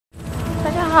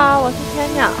好，我是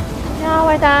千鸟，今天要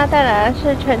为大家带来的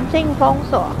是全境封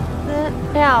锁资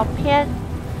料篇。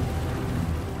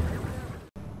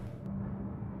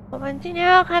我们今天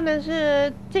要看的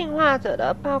是进化者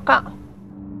的报告。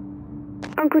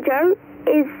Uncle Joe,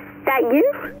 is that you?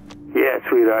 Yeah,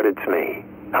 sweetheart, it's me.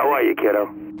 How are you, kiddo?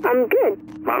 I'm good.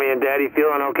 Mommy and Daddy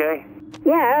feeling okay?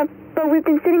 Yeah, but we've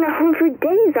been sitting at home for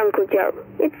days, Uncle Joe.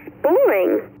 It's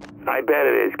boring. I bet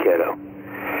it is, kiddo.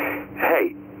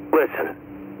 Hey, listen.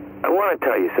 I want to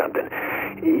tell you something.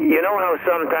 You know how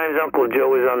sometimes Uncle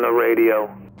Joe is on the radio?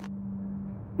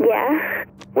 Yeah?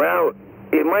 Well,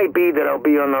 it might be that I'll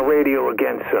be on the radio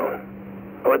again soon.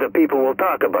 Or the people will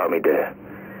talk about me there.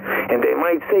 And they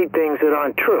might say things that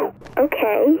aren't true.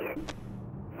 Okay.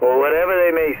 Or whatever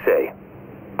they may say.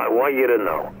 I want you to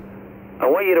know. I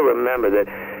want you to remember that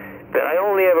I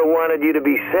only ever wanted you to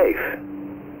be safe.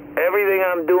 Everything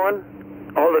I'm doing,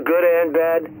 all the good and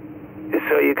bad, is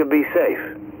so you could be safe.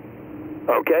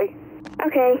 Okay?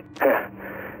 Okay.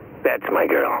 That's my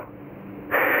girl.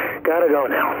 Gotta go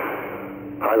now.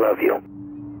 I love you.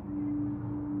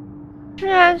 居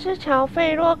然是乔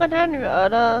费洛跟他女儿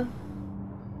的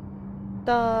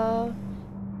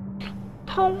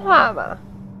通话嘛。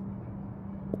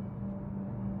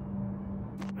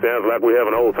Sounds like we have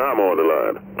an old timer on the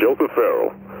line. Joseph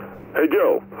Farrell. Hey,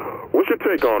 Joe, what's your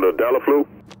take on the Dollar flu?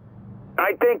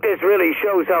 I think this really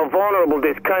shows how vulnerable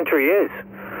this country is.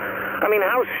 I mean,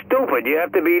 how stupid you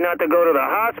have to be not to go to the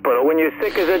hospital when you're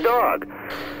sick as a dog.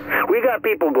 We got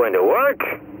people going to work,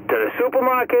 to the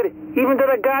supermarket, even to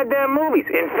the goddamn movies,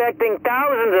 infecting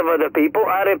thousands of other people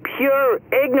out of pure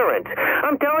ignorance.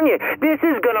 I'm telling you, this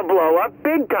is gonna blow up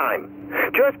big time.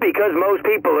 Just because most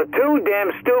people are too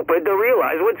damn stupid to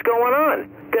realize what's going on.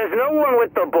 There's no one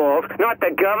with the balls, not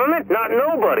the government, not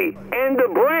nobody, and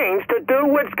the brains to do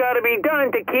what's gotta be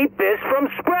done to keep this from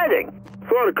spreading.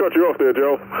 Sorry to cut you off there,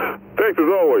 Joe. Thanks as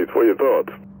always for your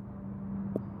thoughts.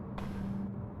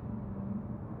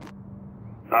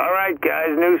 All right, guys,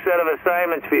 new set of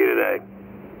assignments for you today.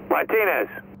 Martinez.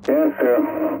 Yes,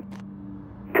 sir.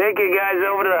 Take you guys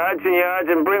over to the Hudson Yards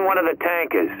and bring one of the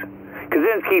tankers.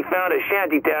 Kaczynski found a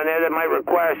shanty down there that might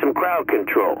require some crowd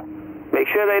control. Make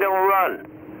sure they don't run.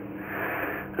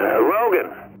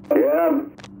 Rogan. Yeah?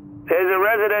 There's a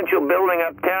residential building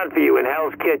uptown for you in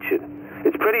Hell's Kitchen.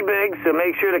 It's pretty big, so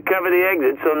make sure to cover the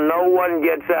exit so no one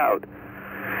gets out.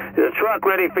 There's a truck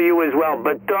ready for you as well,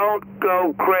 but don't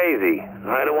go crazy.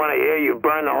 I don't want to hear you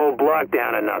burn the whole block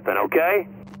down or nothing, okay?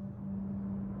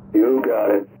 You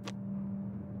got it.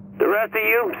 The rest of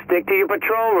you, stick to your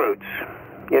patrol routes.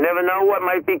 You never know what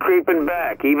might be creeping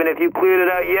back, even if you cleared it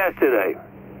out yesterday.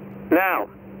 Now,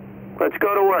 let's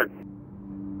go to work.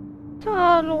 这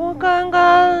罗根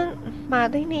跟马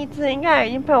丁尼兹应该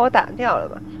已经被我打掉了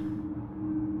吧？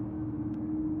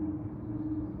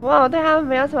不过我对他们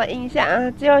没有什么印象啊，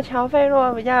只有乔费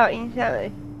洛比较有印象而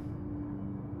已。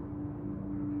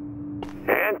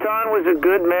Anton was a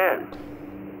good man.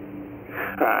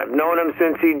 I've known him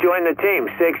since he joined the team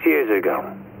 6 years ago.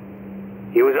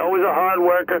 He was always a hard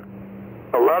worker,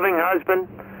 a loving husband,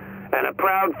 and a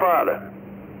proud father.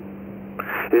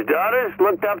 His daughters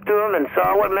looked up to him and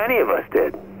saw what many of us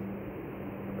did.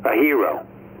 A hero.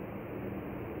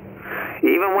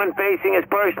 Even when facing his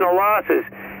personal losses,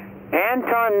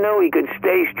 Anton knew he could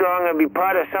stay strong and be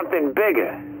part of something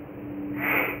bigger.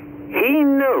 He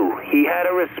knew he had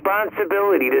a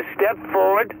responsibility to step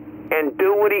forward and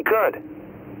do what he could.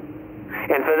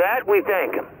 And for that, we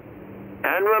thank him.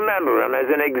 And remember him as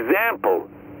an example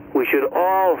we should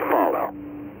all follow.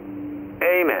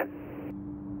 Amen.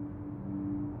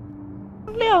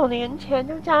 6年前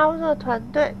就加入这个团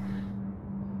队，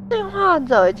进化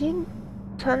者已经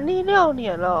成立6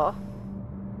年了，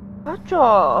好久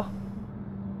哦。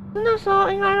那时候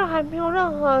应该都还没有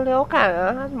任何流感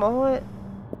啊，他怎么会？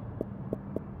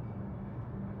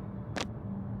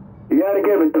 You gotta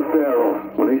give it to Farrell.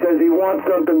 When he says he wants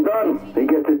something done, he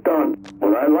gets it done.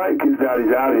 What I like is that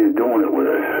he's out here doing it with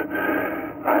us.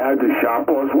 I had the shop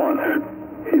boss once.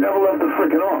 He never left the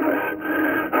frickin' office.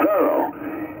 Farrell,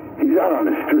 he's out on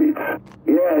the streets.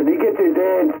 Yeah, and he gets his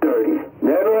hands dirty.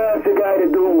 Never asks a guy to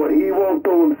do what he won't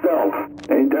do himself.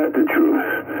 Ain't that the truth?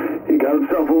 He got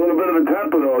himself a little bit of a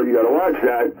temper, though. You gotta watch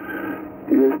that.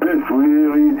 He gets pissed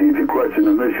real easy if you question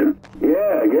the mission.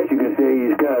 Yeah, I guess you could say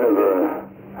he's kind of a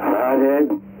hothead.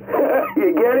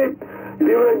 You get it?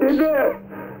 See what I did there?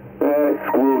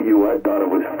 Screw you. I thought it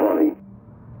was funny.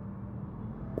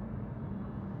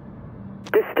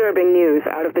 Disturbing news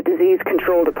out of the Disease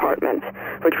Control Department,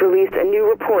 which released a new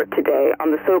report today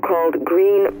on the so-called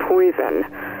green poison.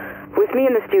 With me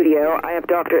in the studio, I have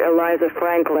Dr. Eliza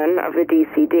Franklin of the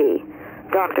DCD.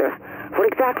 Doctor, What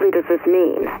exactly does this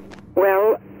mean?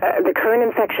 Well, the current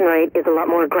infection rate is a lot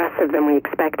more aggressive than we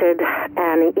expected,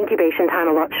 and the incubation time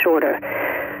a lot shorter.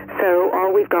 So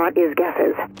all we've got is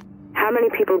guesses. How many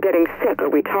people getting sick are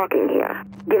we talking here?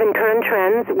 Given current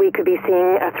trends, we could be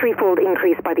seeing a threefold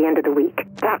increase by the end of the week.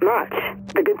 That much.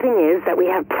 The good thing is that we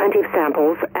have plenty of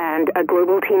samples and a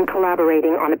global team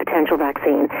collaborating on a potential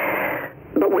vaccine.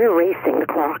 But we're racing the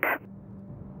clock.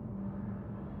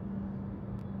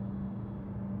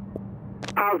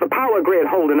 How's the power grid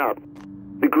holding up?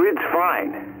 The grid's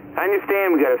fine. I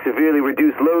understand we got a severely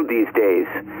reduced load these days.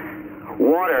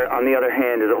 Water, on the other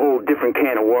hand, is a whole different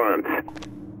can of worms.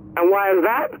 And why is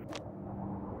that?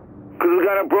 Because we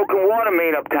got a broken water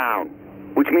main uptown,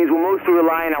 which means we're mostly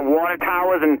relying on water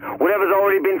towers and whatever's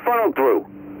already been funneled through.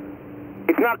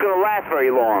 It's not going to last very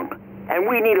long, and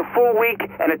we need a full week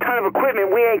and a ton of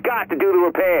equipment we ain't got to do the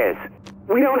repairs.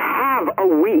 We don't have a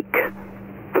week.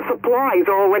 The supplies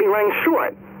are already running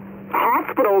short.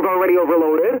 Hospitals are already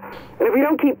overloaded, and if we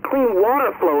don't keep clean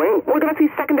water flowing, we're going to see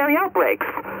secondary outbreaks.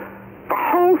 The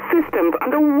whole system's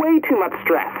under way too much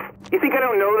stress. You think I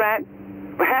don't know that?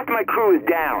 But half my crew is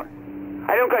down.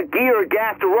 I don't got gear or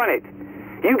gas to run it.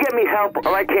 You get me help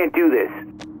or I can't do this.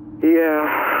 Yeah,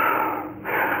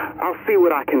 I'll see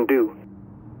what I can do.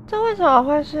 这为什么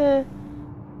会是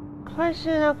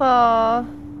那个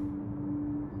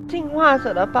进化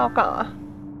者的报告啊？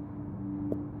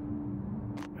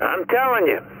 I'm telling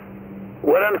you,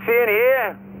 what I'm seeing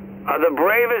here are the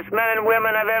bravest men and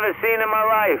women I've ever seen in my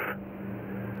life.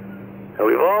 And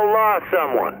we've all lost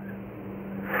someone.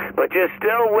 But you're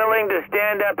still willing to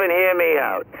stand up and hear me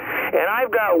out. And I've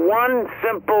got one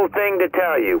simple thing to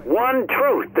tell you. One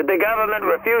truth that the government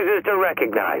refuses to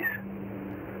recognize.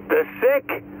 The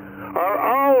sick are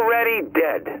already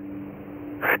dead.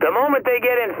 The moment they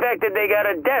get infected, they got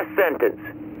a death sentence.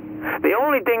 The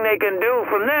only thing they can do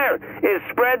from there is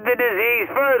spread the disease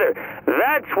further.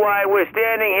 That's why we're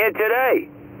standing here today.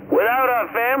 Without our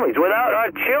families, without our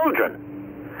children.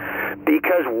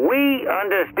 Because we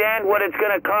understand what it's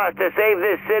going to cost to save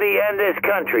this city and this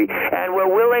country, and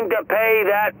we're willing to pay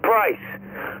that price.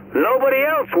 Nobody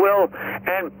else will,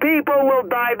 and people will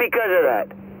die because of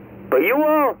that. But you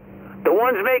all, the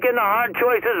ones making the hard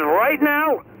choices right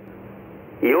now,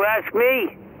 you ask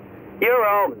me, you're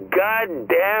all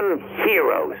goddamn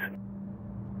heroes.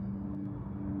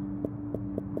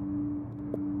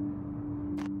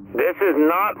 This is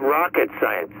not rocket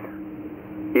science.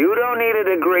 You don't need a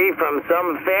degree from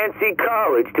some fancy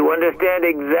college to understand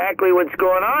exactly what's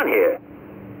going on here.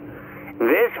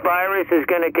 This virus is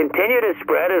going to continue to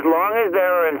spread as long as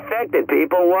there are infected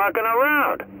people walking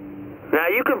around. Now,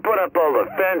 you can put up all the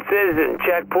fences and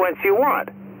checkpoints you want,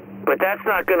 but that's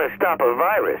not going to stop a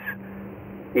virus.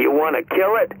 You want to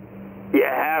kill it? You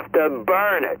have to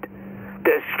burn it.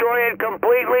 Destroy it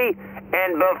completely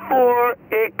and before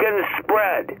it can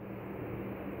spread.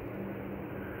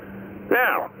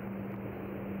 Now,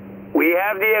 we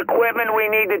have the equipment we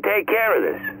need to take care of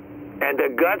this, and the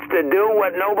guts to do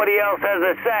what nobody else has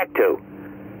the sack to.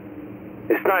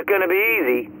 It's not going to be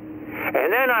easy,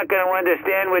 and they're not going to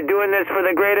understand we're doing this for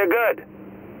the greater good.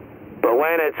 But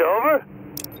when it's over,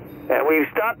 and we've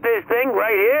stopped this thing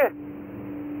right here,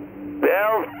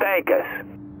 they'll thank us.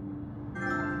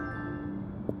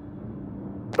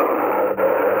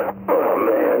 Oh,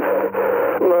 man.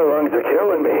 My lungs are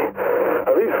killing me.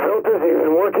 Are these filters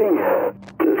even working?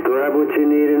 Just grab what you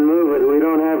need and move it. We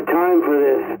don't have time for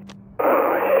this.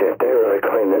 Oh, shit. They really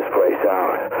cleaned this place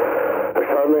out. There's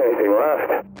hardly anything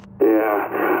left. Yeah,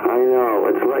 I know.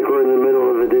 It's like we're in the middle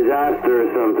of a disaster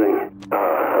or something.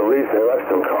 At least they left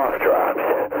some cough drops.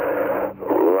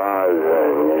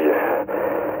 Lozenge.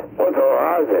 What's a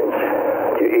lozenge?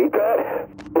 Did you eat that?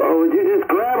 Well, would you just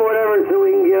grab whatever so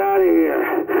we can get out of here?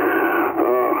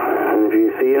 Oh, and if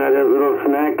you see those little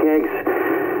snack cakes,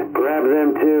 grab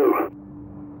them too.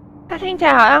 他听起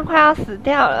来好像快要死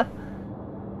掉了。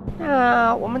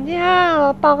那我们今天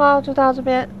的报告就到这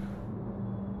边。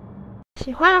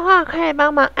喜欢的话可以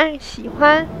帮忙按喜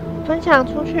欢、分享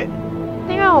出去、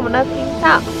订阅我们的频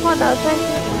道，获得最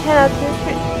新影片的资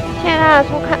讯。谢谢大家的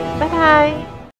收看，拜拜。